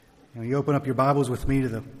You open up your Bibles with me to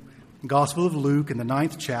the Gospel of Luke in the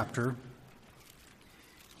 9th chapter.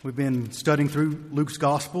 We've been studying through Luke's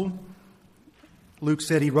Gospel. Luke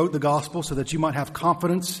said he wrote the Gospel so that you might have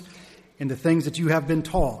confidence in the things that you have been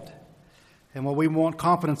taught. And what we want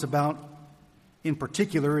confidence about in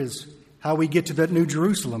particular is how we get to that New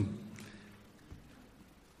Jerusalem.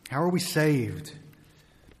 How are we saved?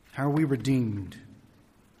 How are we redeemed?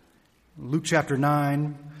 Luke chapter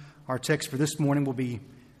 9, our text for this morning will be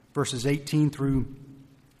verses 18 through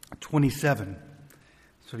 27.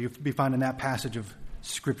 So you'll be finding that passage of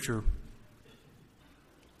Scripture.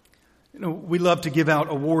 You know, we love to give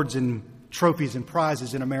out awards and trophies and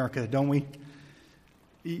prizes in America, don't we?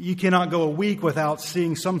 You cannot go a week without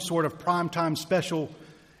seeing some sort of primetime special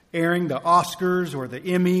airing, the Oscars or the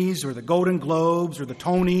Emmys or the Golden Globes or the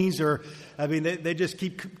Tonys, or they just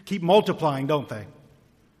keep multiplying, don't they?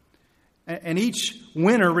 And each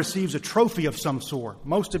winner receives a trophy of some sort.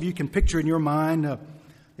 Most of you can picture in your mind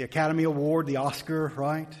the Academy Award, the Oscar,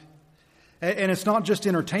 right? And it's not just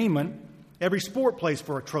entertainment. Every sport plays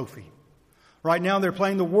for a trophy. Right now they're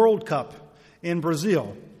playing the World Cup in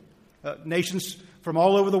Brazil. Nations from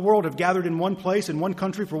all over the world have gathered in one place, in one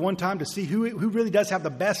country for one time to see who really does have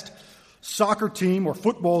the best soccer team or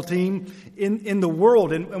football team in the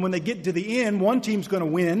world. And when they get to the end, one team's going to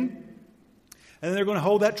win. And they're going to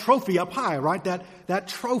hold that trophy up high, right? That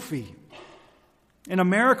trophy. In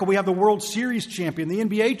America, we have the World Series champion, the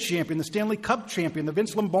NBA champion, the Stanley Cup champion, the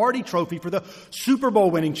Vince Lombardi trophy for the Super Bowl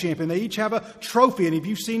winning champion. They each have a trophy. And if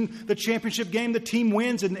you've seen the championship game, the team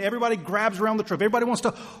wins and everybody grabs around the trophy. Everybody wants to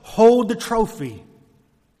hold the trophy.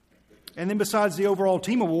 And then besides the overall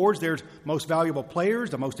team awards, there's most valuable players,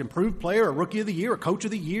 the most improved player, a rookie of the year, a coach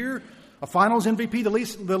of the year, a finals MVP.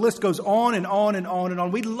 The list goes on and on and on and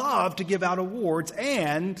on. We love to give out awards,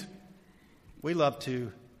 and we love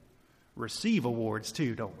to receive awards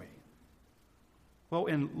too, don't we? Well,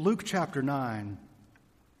 in Luke chapter 9,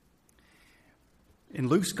 in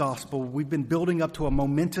Luke's gospel, we've been building up to a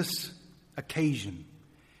momentous occasion.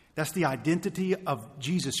 That's the identity of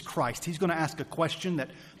Jesus Christ. He's going to ask a question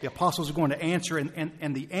that the apostles are going to answer,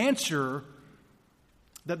 and the answer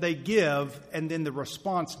that they give and then the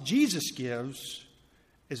response Jesus gives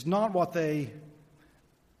is not what they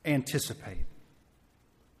anticipate.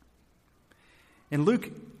 In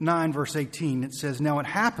Luke 9, verse 18, it says, "Now it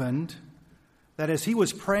happened that as he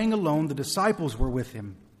was praying alone, the disciples were with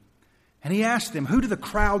him. And he asked them, 'Who do the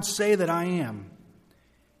crowd say that I am?'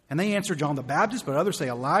 And they answered, 'John the Baptist, but others say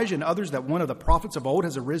Elijah, and others that one of the prophets of old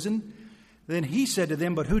has arisen.' Then he said to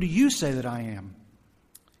them, 'But who do you say that I am?'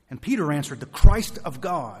 And Peter answered, 'The Christ of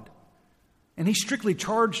God.' And he strictly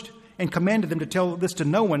charged and commanded them to tell this to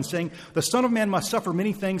no one, saying, 'The Son of Man must suffer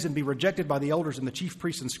many things and be rejected by the elders and the chief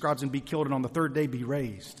priests and scribes and be killed, and on the third day be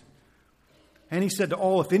raised.' And he said to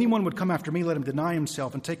all, 'If anyone would come after me, let him deny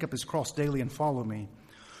himself and take up his cross daily and follow me.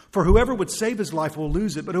 For whoever would save his life will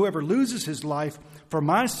lose it, but whoever loses his life for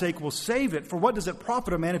my sake will save it. For what does it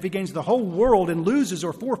profit a man if he gains the whole world and loses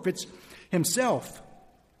or forfeits himself?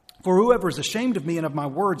 For whoever is ashamed of me and of my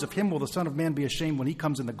words, of him will the Son of Man be ashamed when he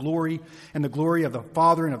comes in the glory of the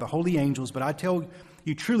Father and of the holy angels. But I tell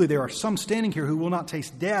you truly, there are some standing here who will not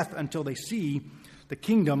taste death until they see the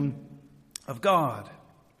kingdom of God.'"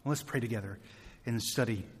 Well, let's pray together and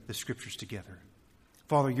study the Scriptures together.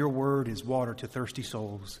 Father, your word is water to thirsty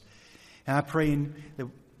souls. And I pray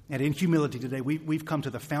that in humility today, we've come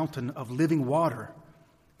to the fountain of living water,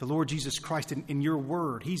 the Lord Jesus Christ in your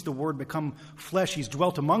word. He's the word become flesh. He's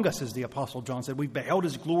dwelt among us, as the Apostle John said. We've beheld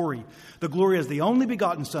his glory, the glory as the only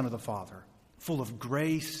begotten Son of the Father, full of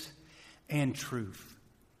grace and truth.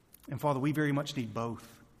 And Father, we very much need both.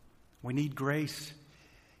 We need grace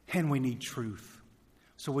and we need truth.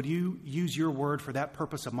 So would you use your word for that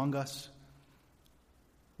purpose among us?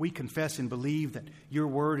 We confess and believe that your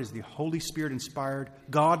word is the Holy Spirit-inspired,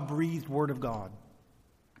 God-breathed word of God.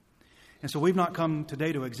 And so we've not come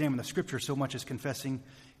today to examine the Scripture so much as confessing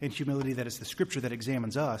in humility that it's the Scripture that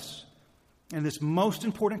examines us. And this most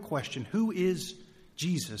important question, who is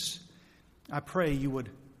Jesus? I pray you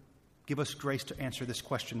would give us grace to answer this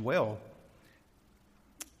question well.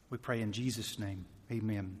 We pray in Jesus' name.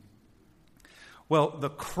 Amen. Well, the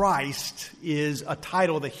Christ is a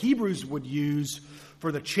title the Hebrews would use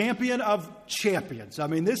for the champion of champions. I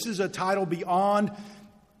mean, this is a title beyond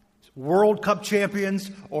World Cup champions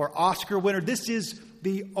or Oscar winner. This is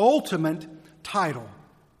the ultimate title.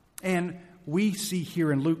 And we see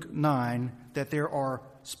here in Luke 9 that there are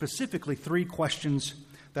specifically 3 questions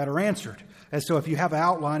that are answered. And so if you have an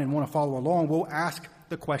outline and want to follow along, we'll ask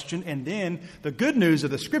the question. And then the good news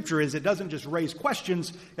of the Scripture is it doesn't just raise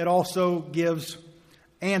questions, it also gives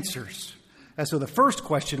answers. And so the first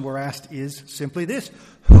question we're asked is simply this: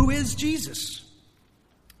 who is Jesus?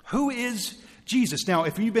 Who is Jesus? Now,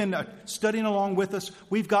 if you've been studying along with us,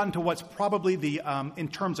 we've gotten to what's probably the, in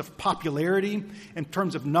terms of popularity, in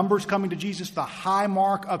terms of numbers coming to Jesus, the high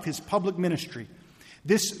mark of his public ministry.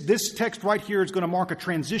 This text right here is going to mark a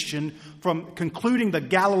transition from concluding the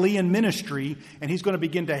Galilean ministry, and he's going to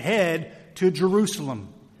begin to head to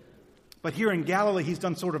Jerusalem. But here in Galilee, he's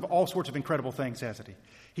done sort of all sorts of incredible things, hasn't he?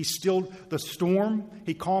 He stilled the storm.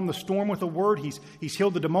 He calmed the storm with a word. He's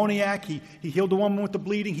healed the demoniac. He healed the woman with the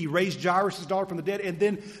bleeding. He raised Jairus' daughter from the dead. And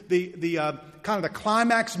then the kind of the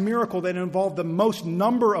climax miracle that involved the most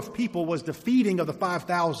number of people was the feeding of the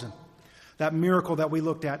 5,000. That miracle that we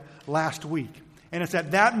looked at last week. And it's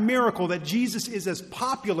at that miracle that Jesus is as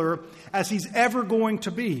popular as he's ever going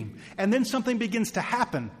to be. And then something begins to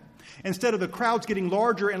happen. Instead of the crowds getting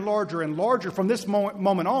larger and larger and larger, from this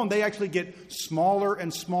moment on, they actually get smaller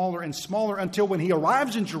and smaller and smaller until when he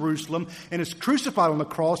arrives in Jerusalem and is crucified on the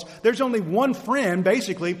cross, there's only one friend,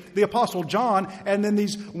 basically, the Apostle John, and then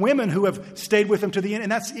these women who have stayed with him to the end,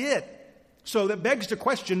 and that's it. So that begs the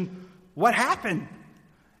question, what happened?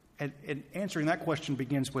 And answering that question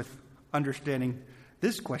begins with understanding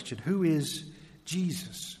this question: who is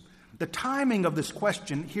Jesus? The timing of this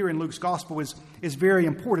question here in Luke's gospel is very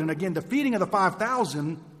important. Again, the feeding of the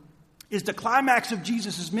 5,000 is the climax of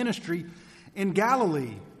Jesus' ministry in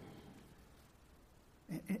Galilee.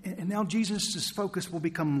 And now Jesus' focus will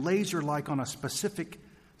become laser-like on a specific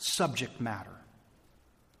subject matter.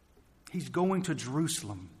 He's going to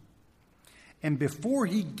Jerusalem. And before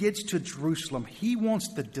he gets to Jerusalem, he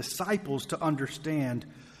wants the disciples to understand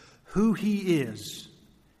who he is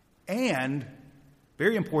and,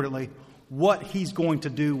 very importantly, what he's going to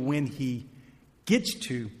do when he gets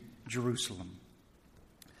to Jerusalem.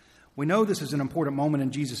 We know this is an important moment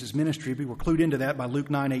in Jesus' ministry. We were clued into that by Luke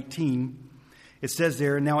 9:18. It says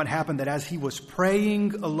there, "Now it happened that as he was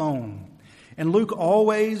praying alone." And Luke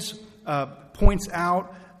always points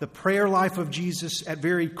out the prayer life of Jesus at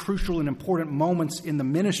very crucial and important moments in the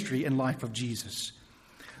ministry and life of Jesus.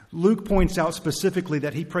 Luke points out specifically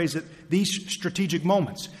that he prays at these strategic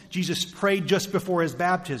moments. Jesus prayed just before his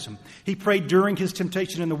baptism. He prayed during his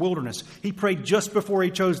temptation in the wilderness. He prayed just before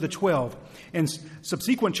he chose the 12. In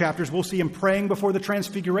subsequent chapters, we'll see him praying before the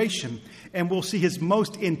transfiguration. And we'll see his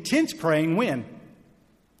most intense praying when?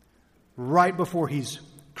 Right before he's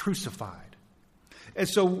crucified. And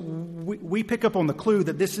so we pick up on the clue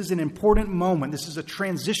that this is an important moment. This is a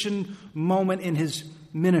transition moment in his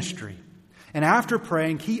ministry. And after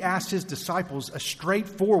praying, he asked his disciples a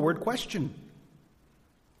straightforward question.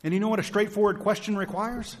 And you know what a straightforward question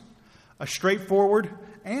requires? A straightforward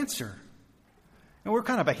answer. And we're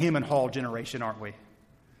kind of a hem and haw generation, aren't we?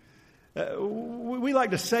 We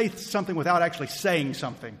like to say something without actually saying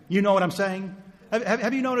something. You know what I'm saying?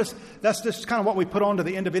 Have you noticed that's just kind of what we put on to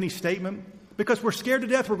the end of any statement? Because we're scared to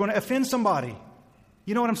death we're going to offend somebody.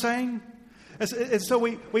 You know what I'm saying? And so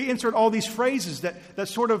we insert all these phrases that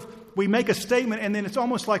sort of, we make a statement and then it's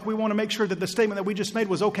almost like we want to make sure that the statement that we just made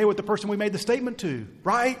was okay with the person we made the statement to,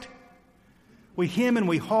 right? We hem and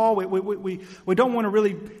we haw. We don't want to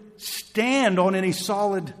really stand on any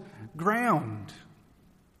solid ground.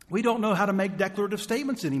 We don't know how to make declarative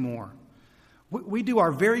statements anymore. We do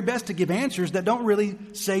our very best to give answers that don't really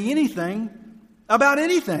say anything about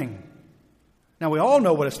anything. Now, we all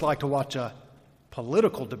know what it's like to watch a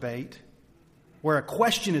political debate where a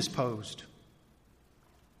question is posed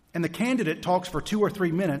and the candidate talks for 2 or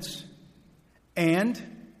 3 minutes and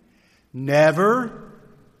never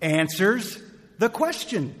answers the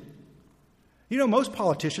question. You know, most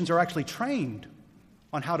politicians are actually trained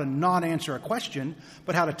on how to not answer a question,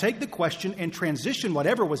 but how to take the question and transition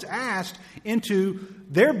whatever was asked into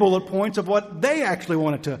their bullet points of what they actually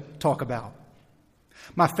wanted to talk about.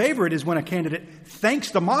 My favorite is when a candidate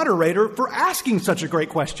thanks the moderator for asking such a great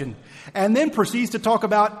question and then proceeds to talk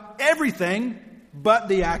about everything but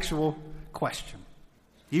the actual question.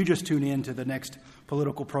 You just tune in to the next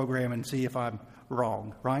political program and see if I'm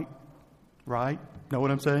wrong, right? Right? Know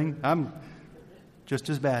what I'm saying? I'm just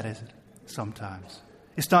as bad as it sometimes.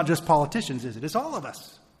 It's not just politicians, is it? It's all of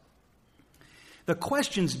us. The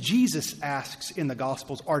questions Jesus asks in the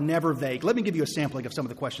Gospels are never vague. Let me give you a sampling of some of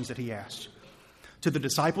the questions that he asks. To the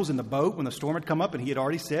disciples in the boat when the storm had come up and he had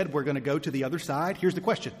already said, we're going to go to the other side. Here's the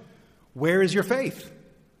question. Where is your faith?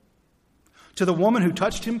 To the woman who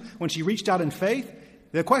touched him when she reached out in faith,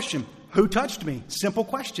 the question, who touched me? Simple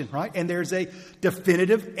question, right? And there's a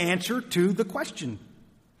definitive answer to the question.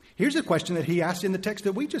 Here's a question that he asked in the text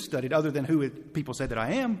that we just studied, other than who people say that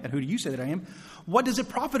I am and who do you say that I am. What does it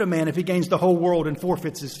profit a man if he gains the whole world and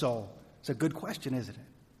forfeits his soul? It's a good question, isn't it?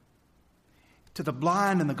 To the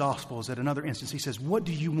blind in the Gospels, at another instance, he says, what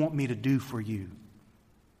do you want me to do for you?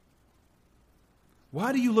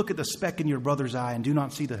 Why do you look at the speck in your brother's eye and do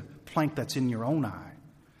not see the plank that's in your own eye?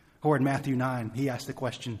 Or in Matthew 9, he asked the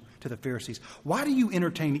question to the Pharisees, why do you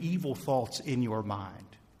entertain evil thoughts in your mind?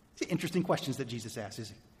 It's interesting questions that Jesus asks,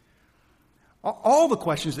 isn't it? All the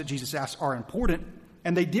questions that Jesus asks are important,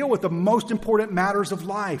 and they deal with the most important matters of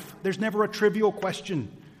life. There's never a trivial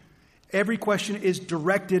question. Every question is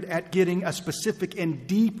directed at getting a specific and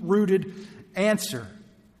deep-rooted answer.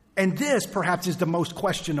 And this, perhaps, is the most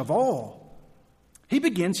question of all. He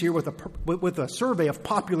begins here with a survey of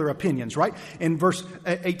popular opinions, right? In verse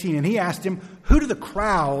 18, and he asked him, who do the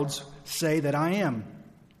crowds say that I am?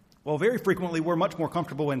 Well, very frequently we're much more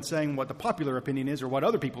comfortable in saying what the popular opinion is or what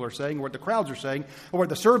other people are saying or what the crowds are saying or what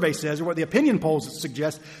the survey says or what the opinion polls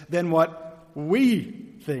suggest than what we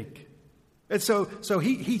think. And so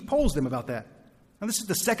he polls them about that. And this is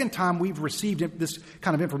the second time we've received this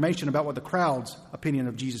kind of information about what the crowd's opinion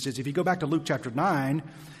of Jesus is. If you go back to Luke chapter 9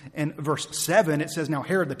 and verse 7, it says, now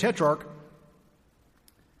Herod the Tetrarch,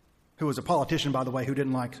 who was a politician, by the way, who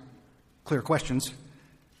didn't like clear questions,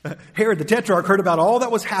 Herod the Tetrarch heard about all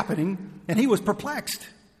that was happening, and he was perplexed.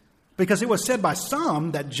 Because it was said by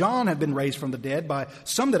some that John had been raised from the dead, by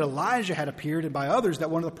some that Elijah had appeared, and by others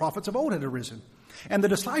that one of the prophets of old had arisen. And the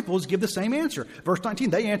disciples give the same answer. Verse 19,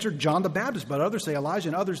 they answered John the Baptist, but others say Elijah,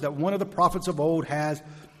 and others that one of the prophets of old has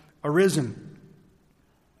arisen.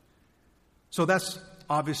 So that's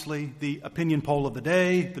obviously the opinion poll of the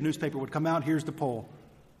day. The newspaper would come out, here's the poll.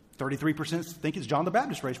 33% think it's John the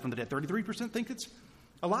Baptist raised from the dead. 33% think it's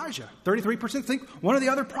Elijah. 33% think one of the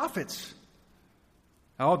other prophets.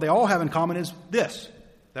 All they all have in common is this.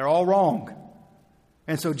 They're all wrong.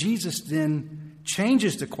 And so Jesus then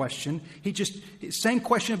changes the question. Same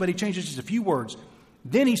question, but he changes just a few words.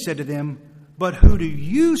 Then he said to them, but who do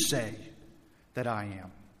you say that I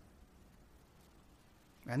am?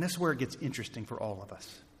 And this is where it gets interesting for all of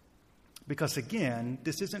us. Because again,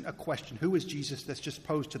 this isn't a question, who is Jesus, that's just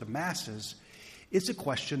posed to the masses. It's a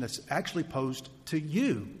question that's actually posed to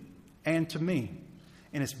you and to me.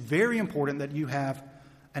 And it's very important that you have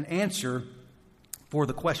an answer for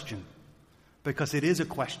the question. Because it is a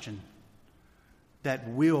question that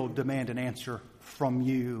will demand an answer from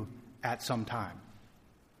you at some time.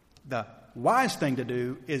 The wise thing to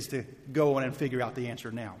do is to go on and figure out the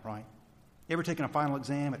answer now, right? You ever taken a final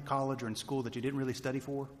exam at college or in school that you didn't really study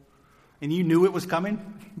for? And you knew it was coming?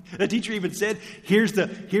 The teacher even said, here's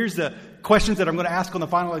the questions that I'm going to ask on the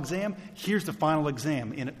final exam. Here's the final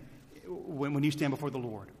exam when you stand before the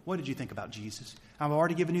Lord. What did you think about Jesus? I've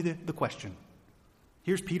already given you the question.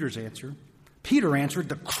 Here's Peter's answer. Peter answered,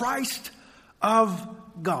 the Christ of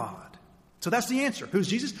God. So that's the answer. Who's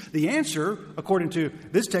Jesus? The answer, according to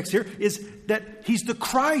this text here, is that he's the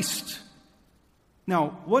Christ.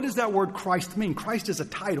 Now, what does that word Christ mean? Christ is a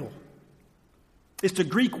title. It's the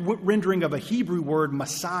Greek rendering of a Hebrew word,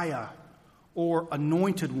 Messiah, or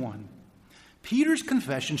anointed one. Peter's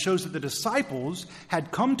confession shows that the disciples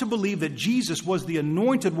had come to believe that Jesus was the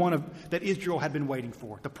anointed one that Israel had been waiting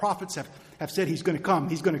for. The prophets have said he's going to come,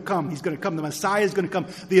 he's going to come, he's going to come. The Messiah is going to come.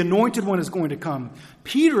 The anointed one is going to come.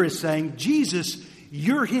 Peter is saying, Jesus,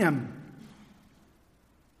 you're him.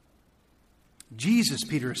 Jesus,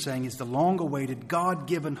 Peter is saying, is the long-awaited,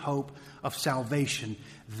 God-given hope of salvation,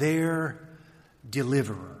 their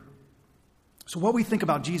deliverer. So what we think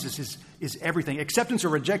about Jesus is everything. Acceptance or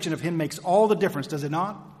rejection of him makes all the difference, does it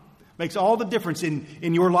not? Makes all the difference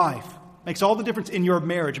in your life. Makes all the difference in your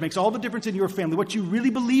marriage. Makes all the difference in your family. What you really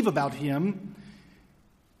believe about him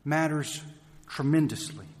matters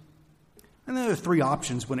tremendously. And there are three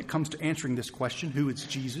options when it comes to answering this question, who is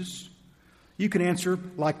Jesus? You can answer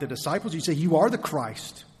like the disciples. You say, you are the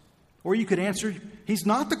Christ. Or you could answer, he's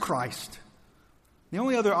not the Christ. The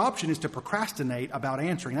only other option is to procrastinate about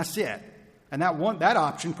answering. That's it. And that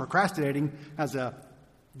option, procrastinating, has a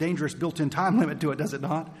dangerous built-in time limit to it, does it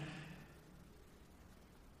not?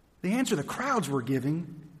 The answer the crowds were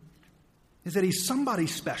giving is that he's somebody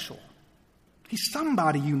special. He's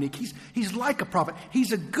somebody unique. He's like a prophet.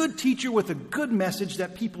 He's a good teacher with a good message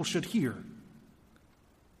that people should hear.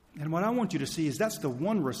 And what I want you to see is that's the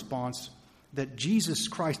one response that Jesus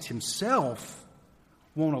Christ himself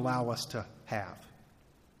won't allow us to have.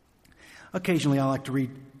 Occasionally I like to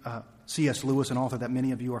read C.S. Lewis, an author that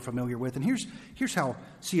many of you are familiar with. And here's how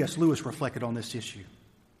C.S. Lewis reflected on this issue.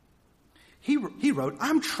 He wrote,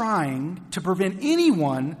 I'm trying to prevent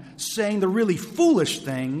anyone saying the really foolish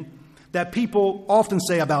thing that people often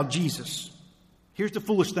say about Jesus. Here's the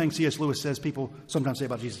foolish thing C.S. Lewis says people sometimes say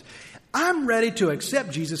about Jesus. I'm ready to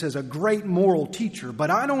accept Jesus as a great moral teacher, but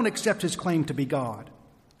I don't accept his claim to be God.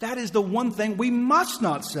 That is the one thing we must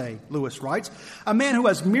not say, Lewis writes. A man who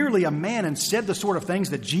was merely a man and said the sort of things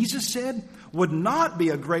that Jesus said would not be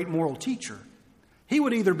a great moral teacher. He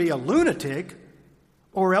would either be a lunatic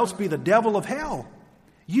or else be the devil of hell.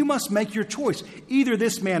 You must make your choice. Either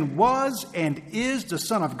this man was and is the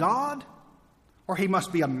Son of God, or he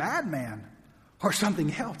must be a madman or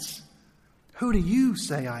something else. Who do you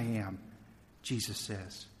say I am? Jesus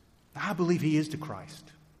says. I believe he is the Christ.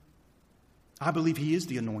 I believe he is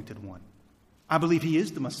the anointed one. I believe he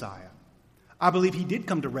is the Messiah. I believe he did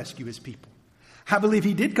come to rescue his people. I believe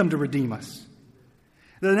he did come to redeem us.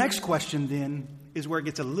 The next question then is where it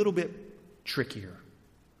gets a little bit trickier.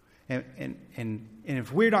 And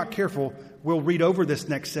if we're not careful, we'll read over this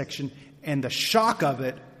next section and the shock of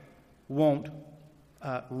it won't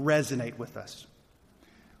resonate with us.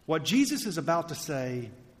 What Jesus is about to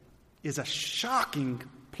say is a shocking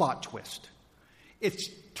plot twist. It's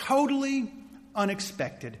totally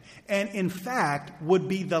unexpected, and in fact would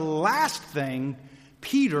be the last thing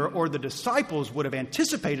Peter or the disciples would have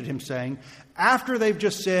anticipated him saying after they've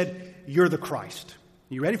just said, "You're the Christ."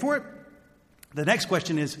 You ready for it? The next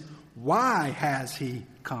question is, why has he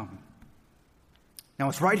come? Now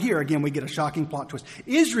it's right here again we get a shocking plot twist.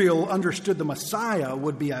 Israel understood the Messiah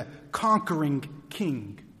would be a conquering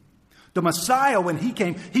king. The Messiah, when he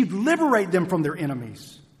came, he'd liberate them from their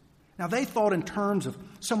enemies. Now, they thought in terms of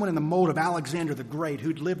someone in the mold of Alexander the Great,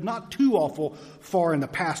 who'd lived not too awful far in the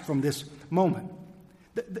past from this moment.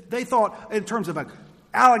 They thought in terms of an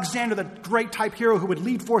Alexander the Great type hero who would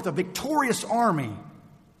lead forth a victorious army.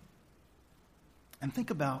 And think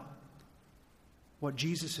about what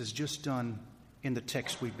Jesus has just done in the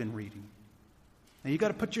text we've been reading. Now, you've got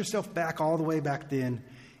to put yourself back all the way back then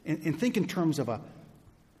and think in terms of a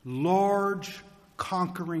large,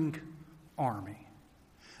 conquering army.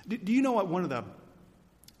 Do you know what one of the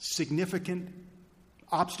significant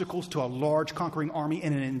obstacles to a large conquering army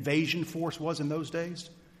and an invasion force was in those days?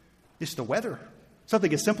 It's the weather.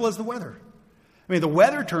 Something as simple as the weather. I mean, the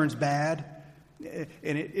weather turns bad,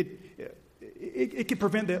 and it can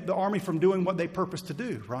prevent the army from doing what they purpose to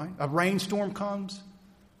do, right? A rainstorm comes.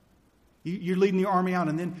 You're leading the army out,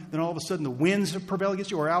 and then all of a sudden the winds prevail against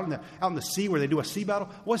you, or out in the sea where they do a sea battle.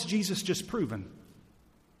 What's Jesus just proven?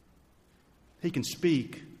 He can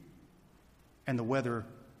speak, and the weather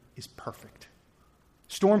is perfect.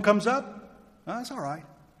 Storm comes up, that's all right.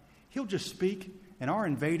 He'll just speak, and our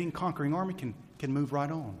invading, conquering army can move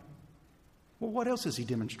right on. Well, what else has he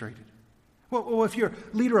demonstrated? Well, if you're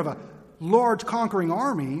leader of a large conquering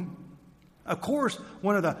army, of course,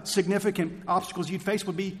 one of the significant obstacles you'd face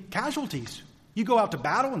would be casualties. You go out to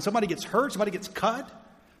battle, and somebody gets hurt, somebody gets cut,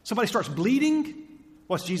 somebody starts bleeding.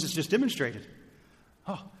 What's Jesus just demonstrated?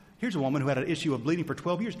 Oh, here's a woman who had an issue of bleeding for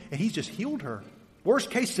 12 years, and he's just healed her.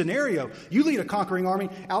 Worst case scenario, you lead a conquering army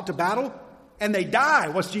out to battle, and they die.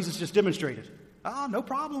 What's Jesus just demonstrated? No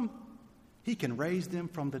problem. He can raise them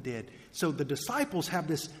from the dead. So the disciples have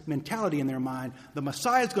this mentality in their mind. The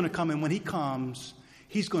Messiah is going to come, and when he comes,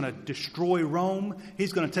 he's going to destroy Rome.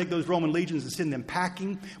 He's going to take those Roman legions and send them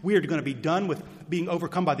packing. We are going to be done with being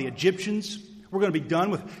overcome by the Egyptians. We're going to be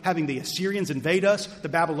done with having the Assyrians invade us, the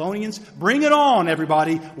Babylonians. Bring it on,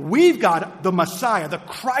 everybody. We've got the Messiah. The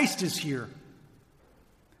Christ is here.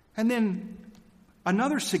 And then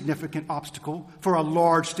another significant obstacle for a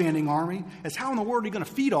large standing army is how in the world are you going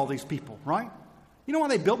to feed all these people, right? You know why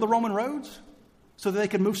they built the Roman roads? So that they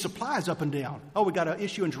could move supplies up and down. Oh, we got an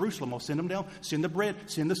issue in Jerusalem. We'll send them down. Send the bread.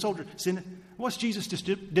 Send the soldiers. What's Jesus just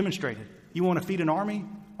demonstrated? You want to feed an army?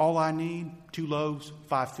 All I need, 2 loaves,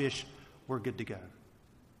 5 fish. We're good to go.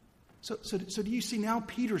 So do you see now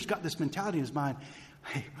Peter's got this mentality in his mind.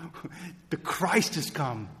 Hey, the Christ has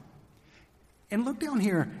come. And look down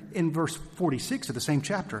here in verse 46 of the same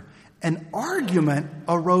chapter. An argument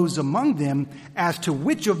arose among them as to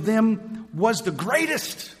which of them was the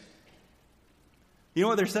greatest. You know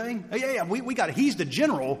what they're saying? Oh, yeah, we got it. He's the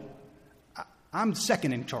general. I'm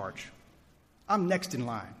second in charge. I'm next in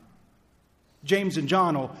line. James and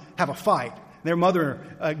John will have a fight. Their mother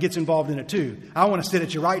gets involved in it too. I want to sit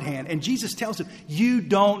at your right hand. And Jesus tells them, you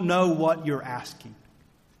don't know what you're asking.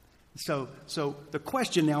 So the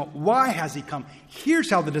question now, why has he come? Here's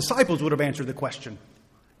how the disciples would have answered the question.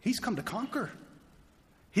 He's come to conquer.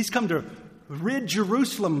 He's come to rid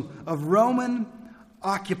Jerusalem of Roman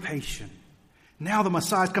occupation. Now the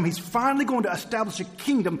Messiah's come. He's finally going to establish a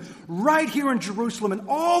kingdom right here in Jerusalem, and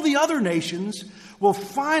all the other nations will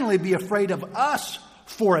finally be afraid of us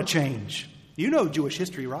for a change. You know Jewish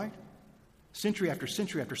history, right? Century after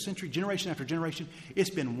century after century, generation after generation, it's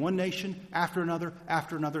been one nation after another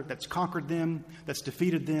that's conquered them, that's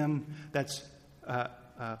defeated them, that's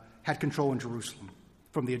had control in Jerusalem.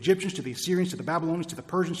 From the Egyptians to the Assyrians to the Babylonians to the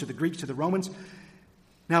Persians to the Greeks to the Romans.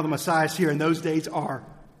 Now the Messiah is here, and those days are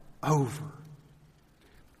over.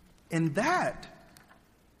 And that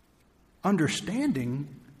understanding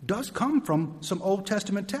does come from some Old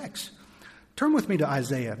Testament texts. Turn with me to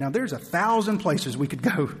Isaiah. Now there's 1,000 places we could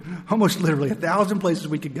go, almost literally 1,000 places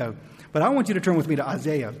we could go. But I want you to turn with me to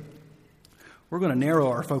Isaiah. We're going to narrow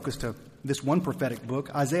our focus to this one prophetic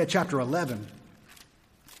book, Isaiah chapter 11.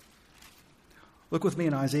 Look with me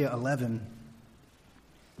in Isaiah 11.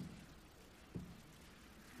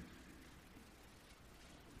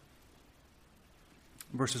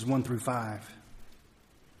 Verses 1 through 5.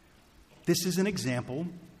 This is an example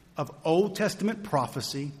of Old Testament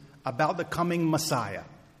prophecy about the coming Messiah.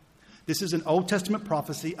 This is an Old Testament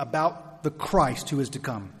prophecy about the Christ who is to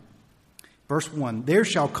come. Verse 1, there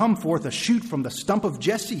shall come forth a shoot from the stump of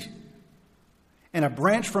Jesse, and a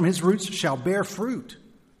branch from his roots shall bear fruit.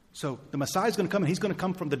 So the Messiah is going to come, and he's going to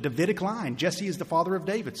come from the Davidic line. Jesse is the father of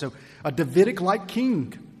David, so a Davidic-like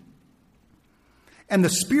king. And the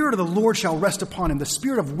Spirit of the Lord shall rest upon him, the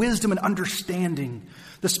Spirit of wisdom and understanding,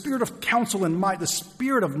 the Spirit of counsel and might, the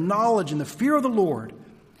Spirit of knowledge and the fear of the Lord.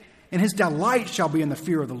 And his delight shall be in the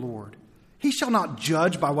fear of the Lord. He shall not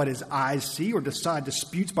judge by what his eyes see or decide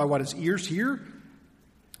disputes by what his ears hear.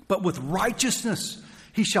 But with righteousness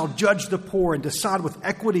he shall judge the poor and decide with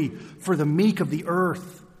equity for the meek of the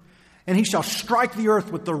earth. And he shall strike the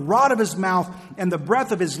earth with the rod of his mouth and the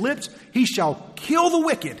breath of his lips. He shall kill the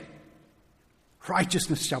wicked.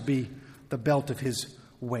 Righteousness shall be the belt of his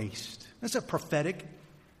waist. That's a prophetic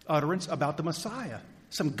utterance about the Messiah.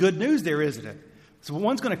 Some good news there, isn't it? So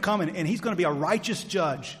one's going to come and he's going to be a righteous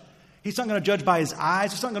judge. He's not going to judge by his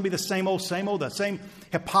eyes. It's not going to be the same old, the same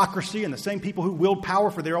hypocrisy and the same people who wield power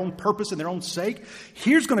for their own purpose and their own sake.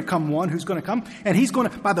 Here's going to come one who's going to come, and he's going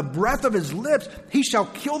to, by the breath of his lips, he shall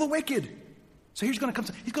kill the wicked. So he's going to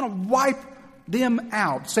come, he's going to wipe them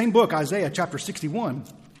out. Same book, Isaiah chapter 61.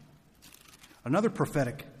 Another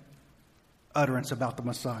prophetic utterance about the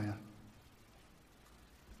Messiah.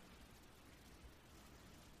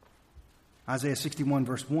 Isaiah 61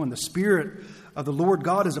 verse 1, the Spirit of the Lord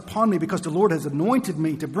God is upon me because the Lord has anointed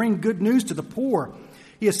me to bring good news to the poor.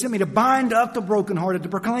 He has sent me to bind up the brokenhearted, to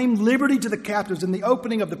proclaim liberty to the captives and the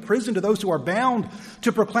opening of the prison to those who are bound,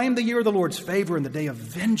 to proclaim the year of the Lord's favor and the day of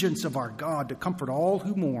vengeance of our God, to comfort all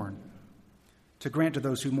who mourn, to grant to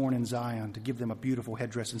those who mourn in Zion, to give them a beautiful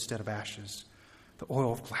headdress instead of ashes, the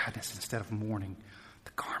oil of gladness instead of mourning,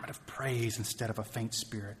 the garment of praise instead of a faint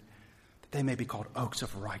spirit, that they may be called oaks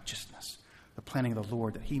of righteousness, the planting of the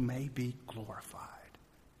Lord, that he may be glorified.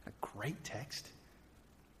 A great text.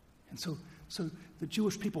 And so the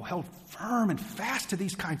Jewish people held firm and fast to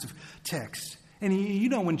these kinds of texts. And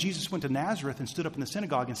when Jesus went to Nazareth and stood up in the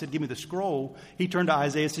synagogue and said, give me the scroll, he turned to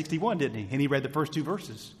Isaiah 61, didn't he? And he read the first two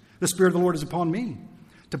verses. The Spirit of the Lord is upon me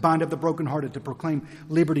to bind up the brokenhearted, to proclaim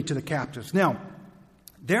liberty to the captives. Now,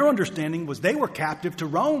 their understanding was they were captive to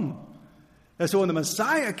Rome. And so when the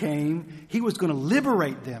Messiah came, he was going to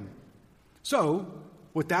liberate them. So,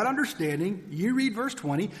 with that understanding, you read verse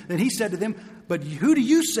 20, then he said to them, but who do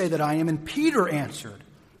you say that I am? And Peter answered,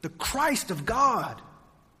 the Christ of God.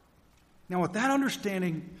 Now, with that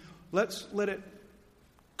understanding, let's let it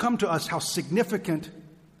come to us how significant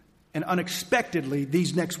and unexpectedly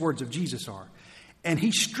these next words of Jesus are. And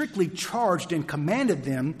he strictly charged and commanded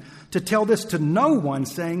them to tell this to no one,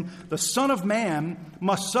 saying, the Son of Man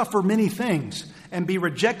must suffer many things and be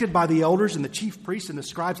rejected by the elders and the chief priests and the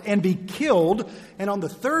scribes and be killed, and on the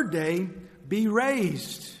third day be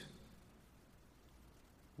raised.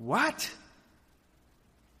 What?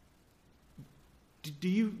 Do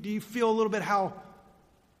you feel a little bit how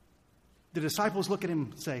the disciples look at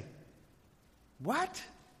him and say, what?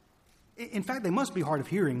 In fact, they must be hard of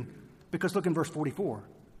hearing, because look in verse 44.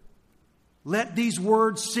 Let these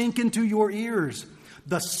words sink into your ears.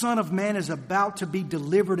 The Son of Man is about to be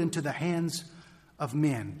delivered into the hands of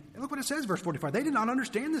men. And look what it says, verse 45. They did not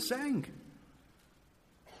understand this saying.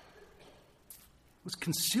 It was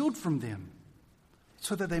concealed from them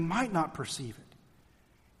so that they might not perceive it.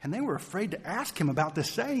 And they were afraid to ask him about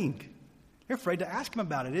this saying. They're afraid to ask him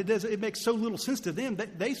about it. It makes so little sense to them.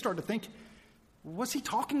 They start to think, what's he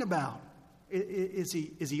talking about? Is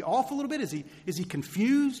he off a little bit? Is he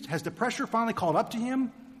confused? Has the pressure finally caught up to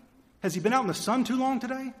him? Has he been out in the sun too long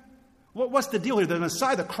today? What's the deal here? The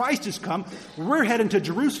Messiah, the Christ, has come. We're heading to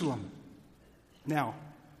Jerusalem. Now,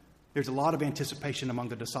 There's a lot of anticipation among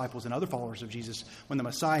the disciples and other followers of Jesus when the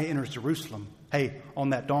Messiah enters Jerusalem. Hey,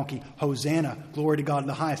 on that donkey, Hosanna, glory to God in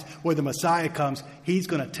the highest. Where the Messiah comes, he's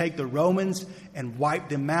going to take the Romans and wipe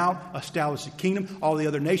them out, establish the kingdom. All the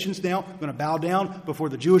other nations now are going to bow down before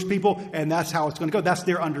the Jewish people, and that's how it's going to go. That's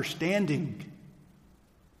their understanding.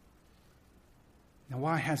 Now,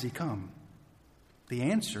 why has he come? The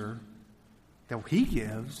answer that he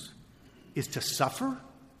gives is to suffer,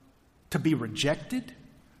 to be rejected,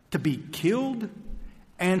 to be killed,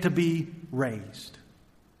 and to be raised.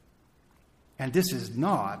 And this is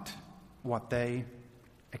not what they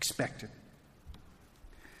expected.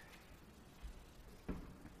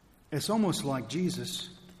 It's almost like Jesus.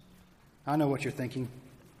 I know what you're thinking.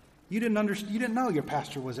 You didn't know your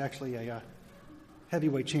pastor was actually a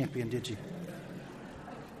heavyweight champion, did you?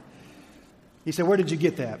 He said, "Where did you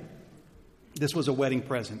get that?" This was a wedding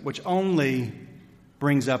present, which only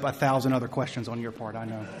brings up 1,000 other questions on your part, I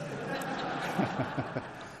know.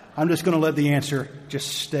 I'm just going to let the answer just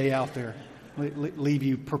stay out there, leave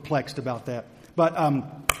you perplexed about that. But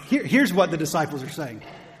here's what the disciples are saying.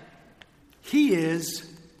 He is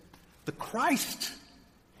the Christ.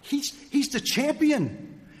 He's the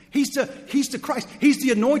champion. He's the Christ. He's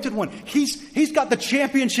the anointed one. He's got the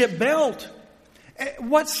championship belt.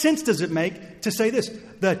 What sense does it make to say this?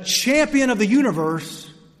 The champion of the universe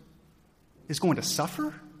is going to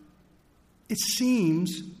suffer? It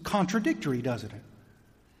seems contradictory, doesn't it?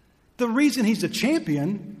 The reason he's a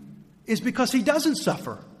champion is because he doesn't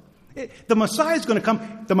suffer. The Messiah is going to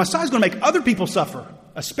come. The Messiah is going to make other people suffer,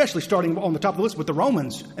 especially starting on the top of the list with the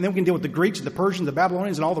Romans. And then we can deal with the Greeks, the Persians, the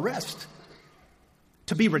Babylonians, and all the rest.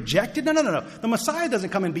 To be rejected? No. The Messiah doesn't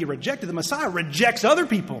come and be rejected. The Messiah rejects other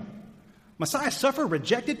people. Messiah suffered,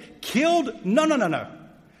 rejected, killed? No.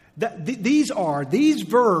 These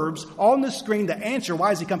verbs on the screen, the answer, why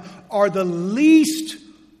has he come, are the least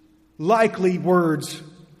likely words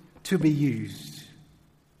to be used.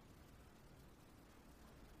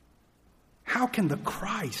 How can the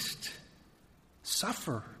Christ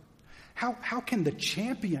suffer? How can the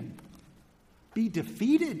champion be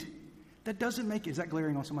defeated? That doesn't make it. Is that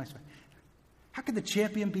glaring on somebody's face? How can the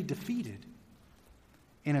champion be defeated?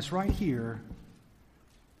 And it's right here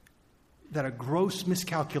that a gross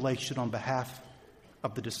miscalculation on behalf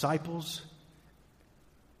of the disciples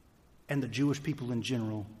and the Jewish people in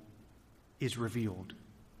general is revealed.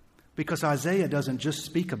 Because Isaiah doesn't just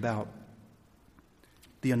speak about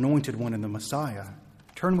the anointed one and the Messiah.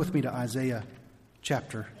 Turn with me to Isaiah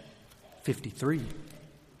chapter 53.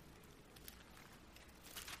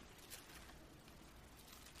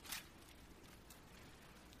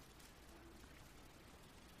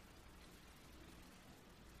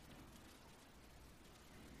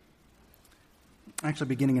 Actually,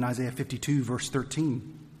 beginning in Isaiah 52, verse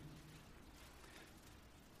 13.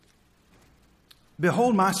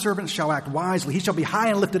 Behold, my servant shall act wisely. He shall be high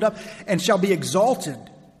and lifted up and shall be exalted.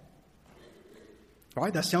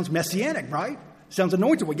 Right? That sounds messianic, right? Sounds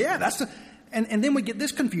anointed. Well, yeah, that's... And then we get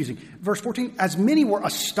this confusing. Verse 14, as many were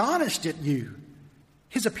astonished at you.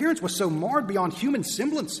 His appearance was so marred beyond human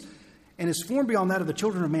semblance and his form beyond that of the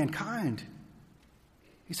children of mankind.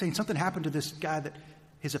 He's saying something happened to this guy that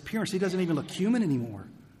his appearance, he doesn't even look human anymore.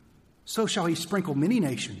 So shall he sprinkle many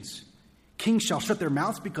nations. Kings shall shut their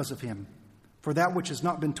mouths because of him. For that which has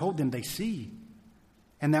not been told them they see,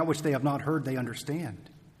 and that which they have not heard they understand.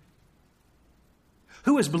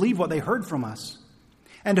 Who has believed what they heard from us?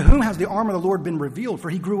 And to whom has the arm of the Lord been revealed?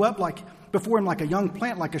 For he grew up before him like a young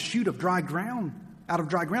plant, like a shoot of dry ground, out of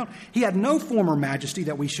dry ground. He had no form or majesty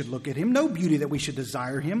that we should look at him, no beauty that we should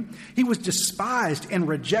desire him. He was despised and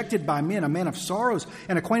rejected by men, a man of sorrows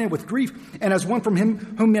and acquainted with grief. And as one from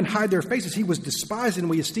him whom men hide their faces, he was despised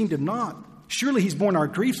and we esteemed him not. Surely he's borne our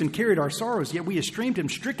griefs and carried our sorrows, yet we esteemed him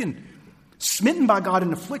stricken, smitten by God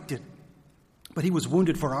and afflicted. But he was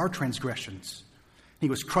wounded for our transgressions. He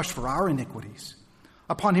was crushed for our iniquities.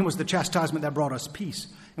 Upon him was the chastisement that brought us peace.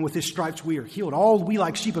 And with his stripes we are healed. All we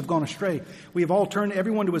like sheep have gone astray. We have all turned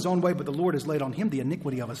everyone to his own way, but the Lord has laid on him the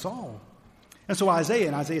iniquity of us all. And so Isaiah,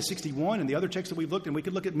 in Isaiah 61 and the other texts that we've looked, and we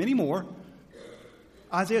could look at many more,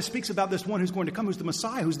 Isaiah speaks about this one who's going to come, who's the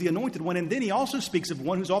Messiah, who's the anointed one. And then he also speaks of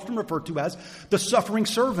one who's often referred to as the suffering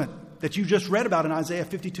servant that you just read about in Isaiah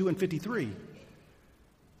 52 and 53.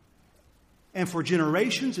 And for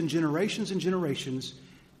generations and generations and generations,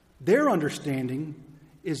 their understanding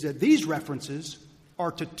is that these references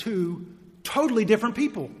are to two totally different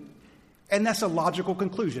people. And that's a logical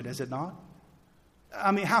conclusion, is it not?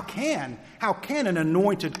 I mean, how can an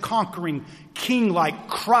anointed, conquering king like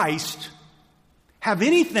Christ have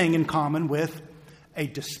anything in common with a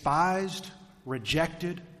despised,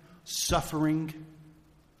 rejected, suffering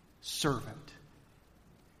servant.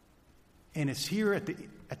 And it's here at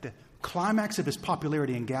the climax of his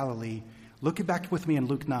popularity in Galilee. Look back with me in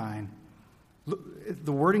Luke 9. Look,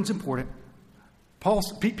 the wording's important.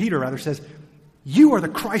 Peter says, "You are the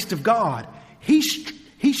Christ of God." He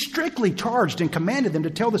strictly charged and commanded them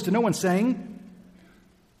to tell this to no one, saying,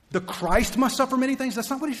 "The Christ must suffer many things." That's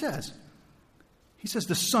not what he says. He says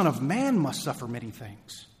the Son of Man must suffer many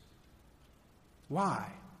things.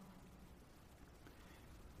 Why?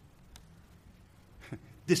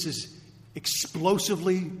 This is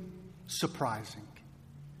explosively surprising.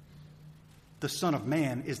 The Son of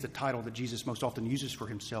Man is the title that Jesus most often uses for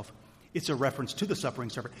himself. It's a reference to the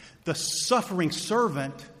suffering servant. The suffering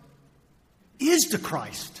servant is the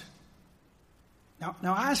Christ. Now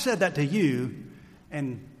I said that to you,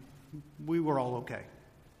 and we were all okay.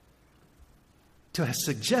 To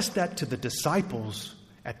suggest that to the disciples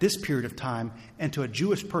at this period of time and to a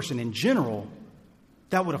Jewish person in general,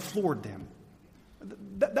 that would have floored them.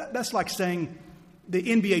 That's like saying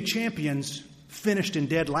the NBA champions finished in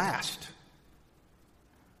dead last.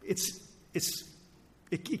 It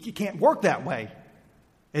can't work that way.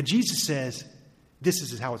 And Jesus says, this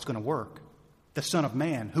is how it's going to work. The Son of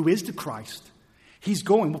Man, who is the Christ, he's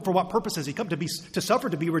going. For what purpose has he come? To suffer,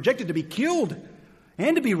 to be rejected, to be killed,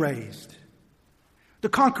 and to be raised. The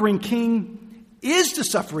conquering king is the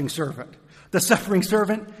suffering servant. The suffering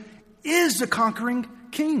servant is the conquering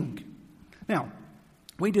king. Now,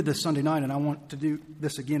 we did this Sunday night, and I want to do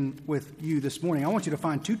this again with you this morning. I want you to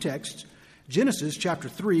find two texts. Genesis chapter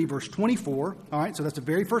 3, verse 24. All right, so that's the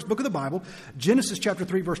very first book of the Bible. Genesis chapter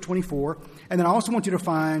 3, verse 24. And then I also want you to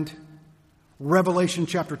find Revelation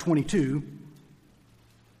chapter 22.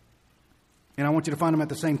 And I want you to find them at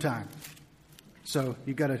the same time. So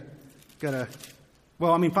you've got to,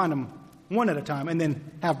 find them one at a time and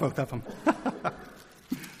then have both of them.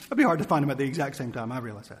 It'd be hard to find them at the exact same time. I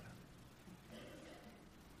realize that.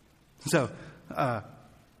 So,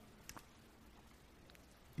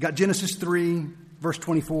 you got Genesis 3, verse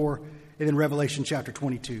 24, and then Revelation chapter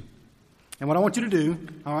 22. And what I want you to do,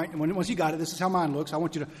 all right, and once you got it, this is how mine looks. I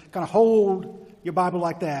want you to kind of hold your Bible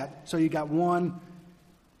like that. So you got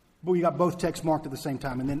you got both texts marked at the same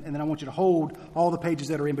time. And then I want you to hold all the pages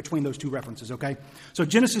that are in between those two references, okay? So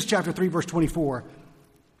Genesis chapter 3, verse 24.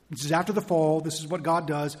 This is after the fall. This is what God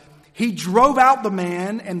does. He drove out the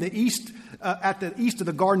man and at the east of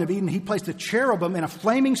the Garden of Eden. He placed a cherubim and a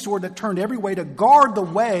flaming sword that turned every way to guard the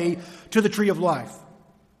way to the tree of life.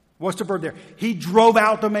 What's the bird there? He drove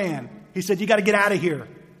out the man. He said, you got to get out of here.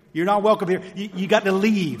 You're not welcome here. You got to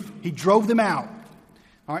leave. He drove them out.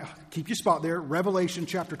 All right, keep your spot there. Revelation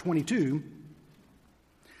chapter 22,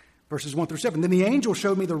 verses 1 through 7. Then the angel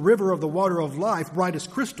showed me the river of the water of life, bright as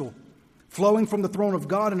crystal, flowing from the throne of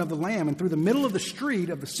God and of the Lamb, and through the middle of the street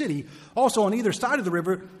of the city, also on either side of the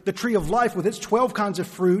river, the tree of life with its 12 kinds of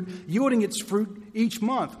fruit, yielding its fruit each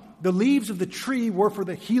month. The leaves of the tree were for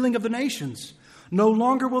the healing of the nations. No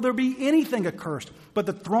longer will there be anything accursed, but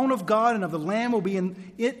the throne of God and of the Lamb will be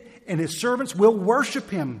in it, and his servants will worship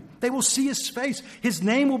him. They will see his face. His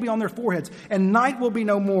name will be on their foreheads, and night will be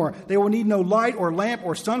no more. They will need no light or lamp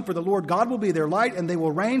or sun, for the Lord God will be their light, and they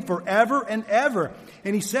will reign forever and ever.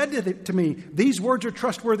 And he said to me, these words are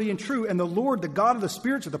trustworthy and true, and the Lord, the God of the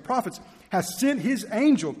spirits of the prophets, has sent his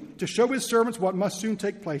angel to show his servants what must soon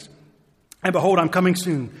take place. And behold, I'm coming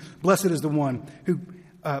soon. Blessed is the one who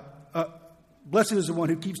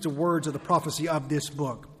keeps the words of the prophecy of this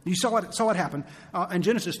book. You saw it happen. In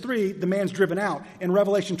Genesis 3, the man's driven out. In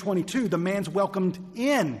Revelation 22, the man's welcomed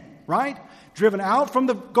in, right? Driven out from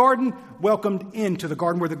the garden, welcomed into the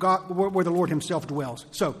garden where the Lord himself dwells.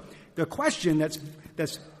 So the question that's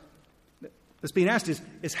being asked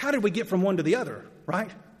is how did we get from one to the other, right?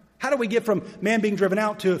 How do we get from man being driven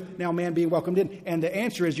out to now man being welcomed in? And the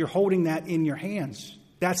answer is you're holding that in your hands.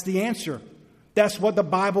 That's the answer. That's what the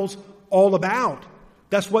Bible's all about.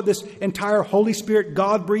 That's what this entire Holy Spirit,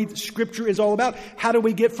 God-breathed Scripture is all about. How do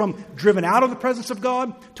we get from driven out of the presence of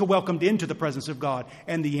God to welcomed into the presence of God?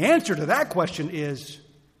 And the answer to that question is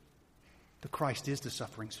the Christ is the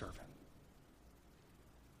suffering servant.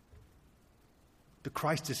 The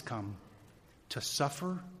Christ has come to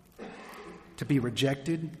suffer, to be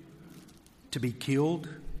rejected, to be killed,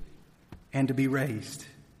 and to be raised.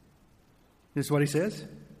 This is what he says.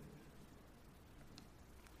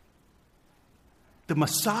 The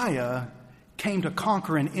Messiah came to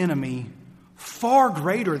conquer an enemy far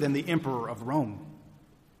greater than the emperor of Rome.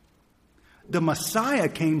 The Messiah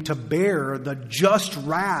came to bear the just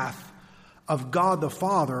wrath of God the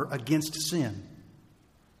Father against sin.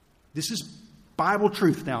 This is Bible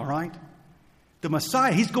truth now, right? The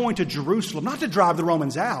Messiah, he's going to Jerusalem, not to drive the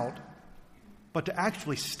Romans out. but to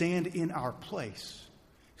actually stand in our place.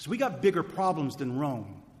 Because we got bigger problems than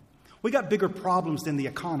Rome. We got bigger problems than the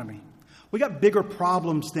economy. We got bigger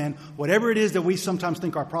problems than whatever it is that we sometimes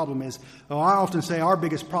think our problem is. Oh, I often say our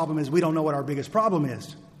biggest problem is we don't know what our biggest problem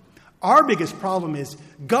is. Our biggest problem is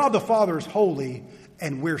God the Father is holy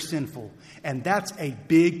and we're sinful. And that's a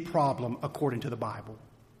big problem according to the Bible.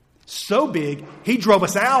 So big, He drove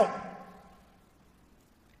us out.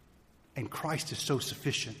 And Christ is so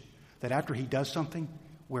sufficient that after He does something,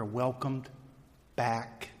 we're welcomed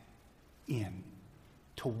back in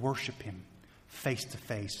to worship Him face to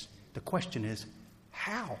face. The question is,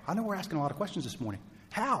 how? I know we're asking a lot of questions this morning.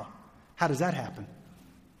 How? How does that happen?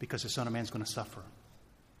 Because the Son of Man is going to suffer.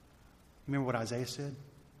 Remember what Isaiah said?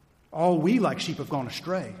 All we like sheep have gone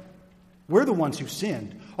astray. We're the ones who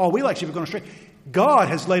sinned. All we like sheep have gone astray. God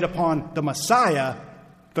has laid upon the Messiah,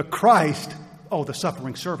 the Christ, the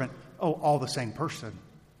suffering servant, all the same person.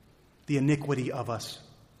 The iniquity of us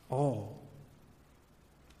all.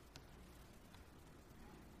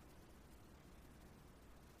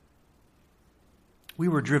 We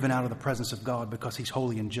were driven out of the presence of God because He's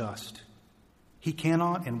holy and just. He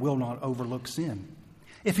cannot and will not overlook sin.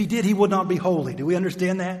 If He did, He would not be holy. Do we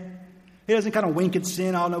understand that? He doesn't kind of wink at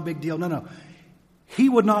sin. Oh, no big deal. No. He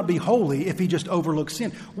would not be holy if He just overlooked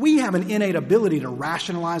sin. We have an innate ability to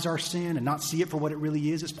rationalize our sin and not see it for what it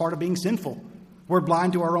really is. It's part of being sinful. We're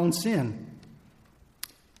blind to our own sin.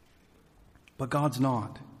 But God's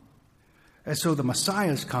not. And so the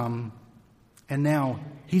Messiah's come, and now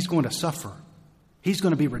He's going to suffer. He's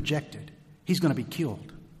going to be rejected. He's going to be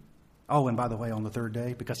killed. Oh, and by the way, on the third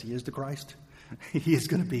day, because He is the Christ, He is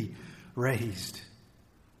going to be raised.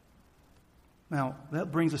 Now,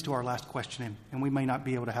 that brings us to our last question, and we may not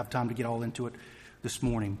be able to have time to get all into it this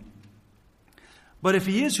morning. But if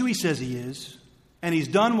He is who He says He is, and He's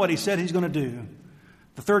done what He said He's going to do,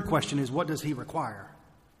 the third question is, what does He require?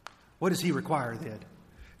 What does He require then?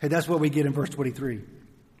 Hey, that's what we get in verse 23.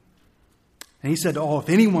 And He said to all, if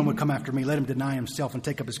anyone would come after me, let him deny himself and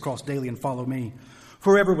take up his cross daily and follow me.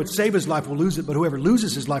 For whoever would save his life will lose it, but whoever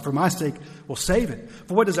loses his life for my sake will save it.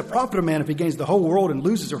 For what does it profit a man if he gains the whole world and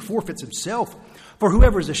loses or forfeits himself? For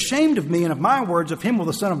whoever is ashamed of me and of my words, of him will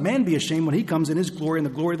the Son of Man be ashamed when He comes in His glory and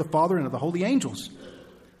the glory of the Father and of the holy angels.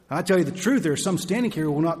 And I tell you the truth, there are some standing here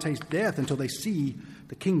who will not taste death until they see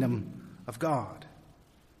the kingdom of God.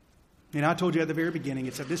 And I told you at the very beginning,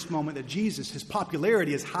 it's at this moment that Jesus, His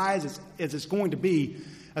popularity is high as it's going to be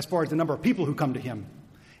as far as the number of people who come to Him.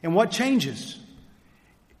 And what changes?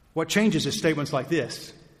 What changes is statements like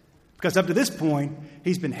this. Because up to this point,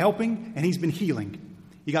 He's been helping and He's been healing.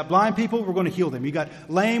 You got blind people, we're going to heal them. You got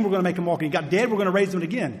lame, we're going to make them walk. You got dead, we're going to raise them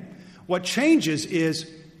again. What changes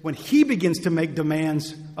is when He begins to make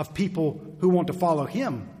demands of people who want to follow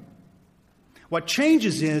Him. What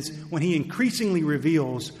changes is when He increasingly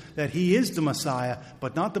reveals that He is the Messiah,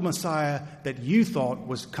 but not the Messiah that you thought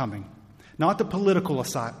was coming. Not the political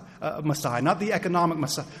Messiah, not the economic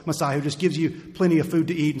Messiah who just gives you plenty of food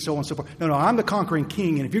to eat and so on and so forth. No, I'm the conquering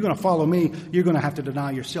King, and if you're going to follow me, you're going to have to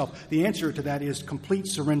deny yourself. The answer to that is complete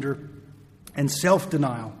surrender and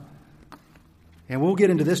self-denial. And we'll get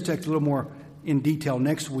into this text a little more in detail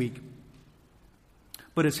next week.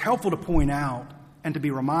 But it's helpful to point out and to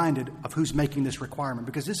be reminded of who's making this requirement,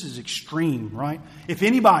 because this is extreme, right? If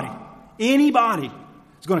anybody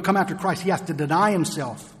is going to come after Christ, he has to deny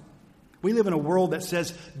himself. We live in a world that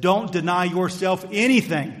says, don't deny yourself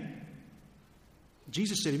anything.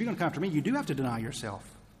 Jesus said, if you're going to come after me, you do have to deny yourself.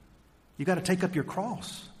 You've got to take up your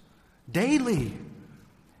cross daily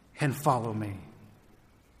and follow me.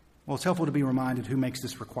 Well, it's helpful to be reminded who makes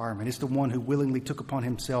this requirement. It's the one who willingly took upon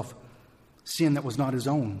himself sin that was not his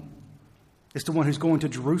own. It's the one who's going to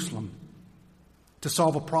Jerusalem to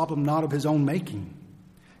solve a problem not of his own making.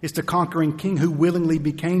 It's the conquering King who willingly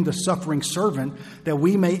became the suffering servant that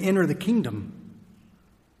we may enter the kingdom.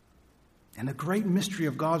 And the great mystery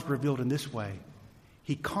of God's revealed in this way.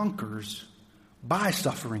 He conquers by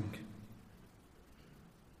suffering.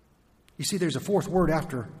 You see, there's a fourth word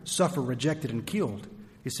after suffer, rejected, and killed.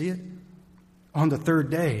 You see it? On the third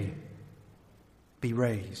day, be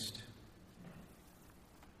raised.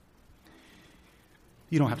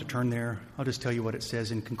 You don't have to turn there. I'll just tell you what it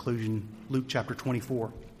says in conclusion. Luke chapter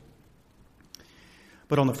 24.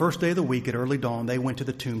 But on the first day of the week at early dawn, they went to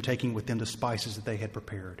the tomb, taking with them the spices that they had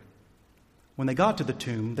prepared. When they got to the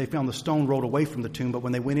tomb, they found the stone rolled away from the tomb, but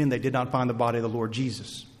when they went in, they did not find the body of the Lord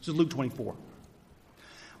Jesus. This is Luke 24.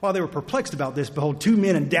 While they were perplexed about this, behold, two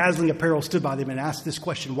men in dazzling apparel stood by them and asked this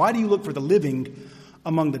question: why do you look for the living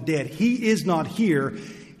among the dead? He is not here.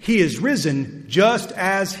 He is risen, just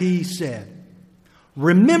as he said.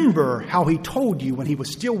 Remember how he told you when he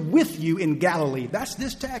was still with you in Galilee. That's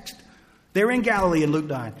this text. They're in Galilee in Luke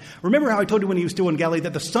 9. Remember how he told you when he was still in Galilee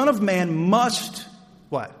that the Son of Man must,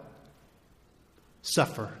 what?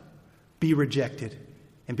 Suffer, be rejected,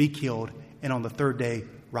 and be killed, and on the third day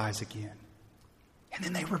rise again. And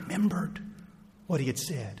then they remembered what he had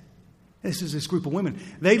said. This is this group of women.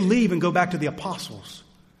 They leave and go back to the apostles.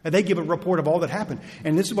 And they give a report of all that happened.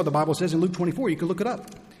 And this is what the Bible says in Luke 24. You can look it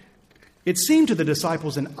up. It seemed to the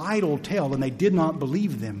disciples an idle tale, and they did not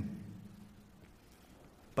believe them.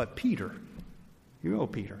 But Peter, you know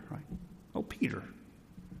Peter, right? Oh, Peter.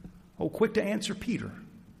 Oh, quick to answer Peter.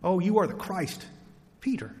 Oh, you are the Christ.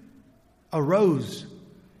 Peter arose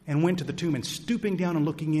and went to the tomb, and stooping down and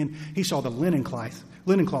looking in, he saw the linen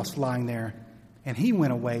cloths lying there, and he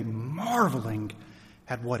went away marveling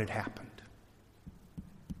at what had happened.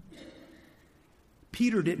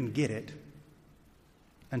 Peter didn't get it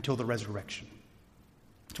until the resurrection.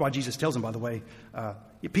 That's why Jesus tells him, by the way,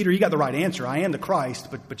 Peter, you got the right answer. I am the Christ,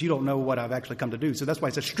 but you don't know what I've actually come to do. So that's why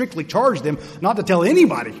he says, strictly charge them not to tell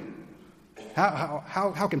anybody.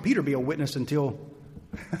 How can Peter be a witness until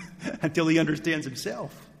he understands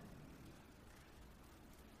himself?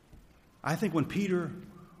 I think when Peter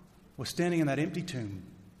was standing in that empty tomb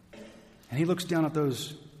and he looks down at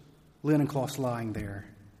those linen cloths lying there,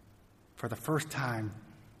 for the first time,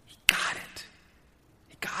 he got it.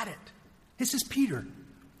 He got it. This is Peter.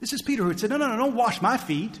 This is Peter who had said, no, don't wash my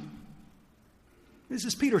feet. This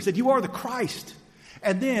is Peter who said, you are the Christ.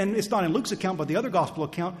 And then, it's not in Luke's account, but the other gospel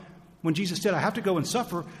account, when Jesus said, I have to go and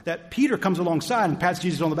suffer, that Peter comes alongside and pats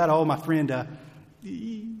Jesus on the back. Oh, my friend,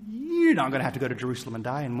 you're not going to have to go to Jerusalem and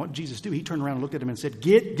die. And what did Jesus do? He turned around and looked at him and said,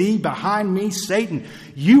 get thee behind me, Satan.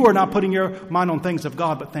 You are not putting your mind on things of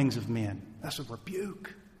God, but things of men. That's a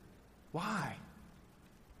rebuke. Why?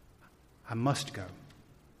 I must go.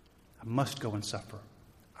 I must go and suffer.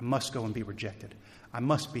 I must go and be rejected. I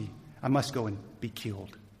must go and be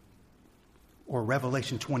killed. Or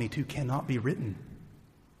Revelation 22 cannot be written.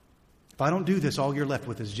 If I don't do this, all you're left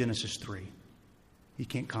with is Genesis 3. You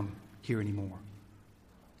can't come here anymore.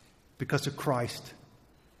 Because of Christ,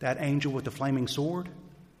 that angel with the flaming sword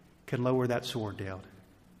can lower that sword down.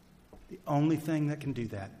 The only thing that can do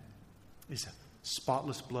that is the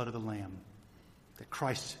spotless blood of the Lamb, that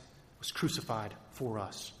Christ was crucified for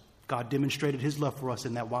us. God demonstrated his love for us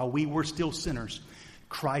in that while we were still sinners,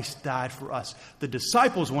 Christ died for us. The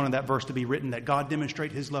disciples wanted that verse to be written, that God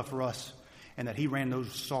demonstrated his love for us and that he ran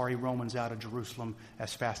those sorry Romans out of Jerusalem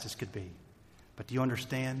as fast as could be. But do you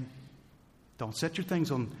understand? Don't set your things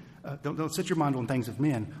on. Don't set your mind on things of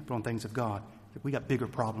men, but on things of God. We got bigger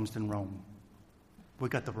problems than Rome. We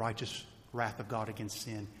got the righteous wrath of God against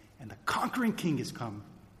sin, and the conquering King has come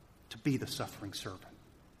to be the suffering servant.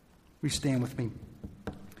 Will you stand with me?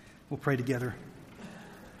 We'll pray together.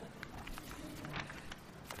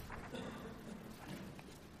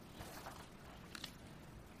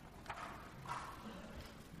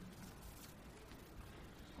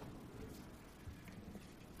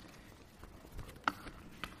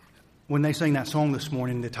 When they sang that song this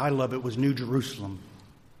morning, the title of it was New Jerusalem.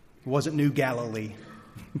 It wasn't New Galilee.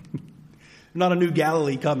 Not a new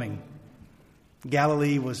Galilee coming.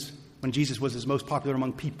 Galilee was when Jesus was his most popular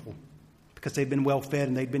among people because they'd been well fed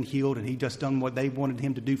and they'd been healed and he'd just done what they wanted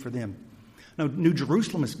him to do for them. No, New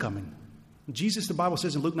Jerusalem is coming. Jesus, the Bible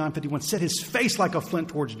says in Luke 9:51, set his face like a flint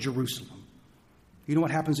towards Jerusalem. You know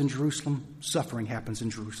what happens in Jerusalem? Suffering happens in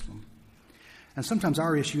Jerusalem. And sometimes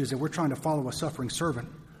our issue is that we're trying to follow a suffering servant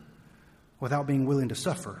without being willing to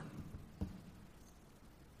suffer.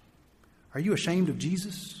 Are you ashamed of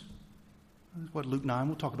Jesus? That's what Luke 9,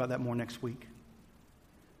 we'll talk about that more next week.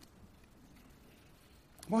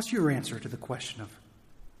 What's your answer to the question of,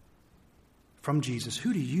 from Jesus,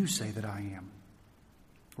 who do you say that I am?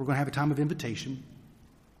 We're going to have a time of invitation.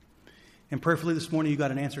 And prayerfully this morning, you got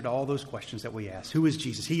an answer to all those questions that we asked. Who is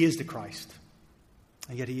Jesus? He is the Christ.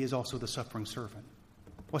 And yet he is also the suffering servant.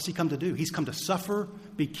 What's he come to do? He's come to suffer,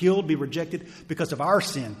 be killed, be rejected because of our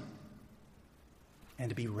sin, and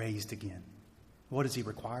to be raised again. What does he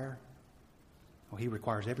require? Well, he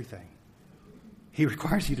requires everything. He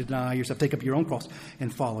requires you to deny yourself, take up your own cross,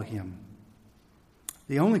 and follow him.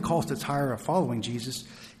 The only cost that's higher of following Jesus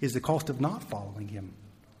is the cost of not following him.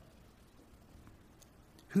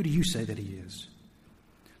 Who do you say that he is?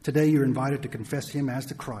 Today you're invited to confess him as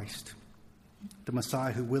the Christ, the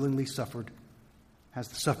Messiah who willingly suffered as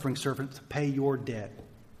the suffering servant to pay your debt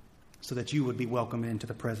so that you would be welcomed into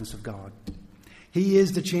the presence of God. He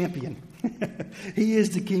is the champion. He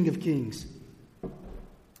is the King of Kings.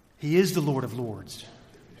 He is the Lord of Lords.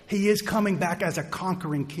 He is coming back as a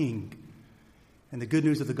conquering king. And the good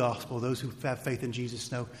news of the gospel, those who have faith in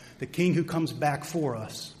Jesus know the King who comes back for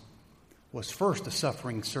us was first a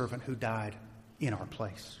suffering servant who died in our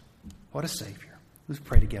place. What a Savior. Let's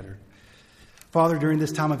pray together. Father, during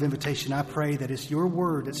this time of invitation, I pray that it's your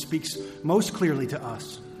word that speaks most clearly to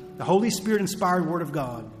us, the Holy Spirit-inspired word of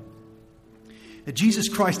God, that Jesus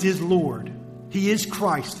Christ is Lord. He is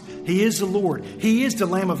Christ. He is the Lord. He is the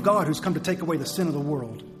Lamb of God who's come to take away the sin of the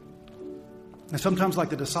world. And sometimes, like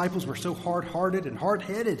the disciples, we're so hard-hearted and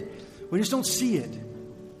hard-headed, we just don't see it.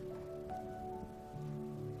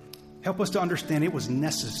 Help us to understand it was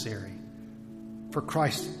necessary for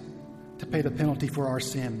Christ to pay the penalty for our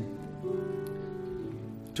sin,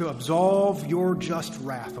 to absolve your just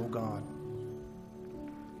wrath, O God.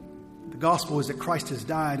 The gospel is that Christ has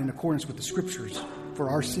died in accordance with the Scriptures for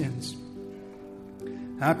our sins.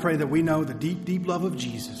 And I pray that we know the deep, deep love of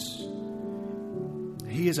Jesus.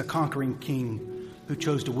 He is a conquering King who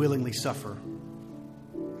chose to willingly suffer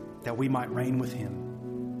that we might reign with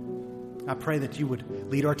him. I pray that you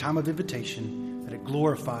would lead our time of invitation, that it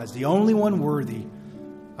glorifies the only one worthy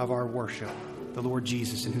of our worship, the Lord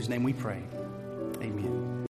Jesus, in whose name we pray. Amen.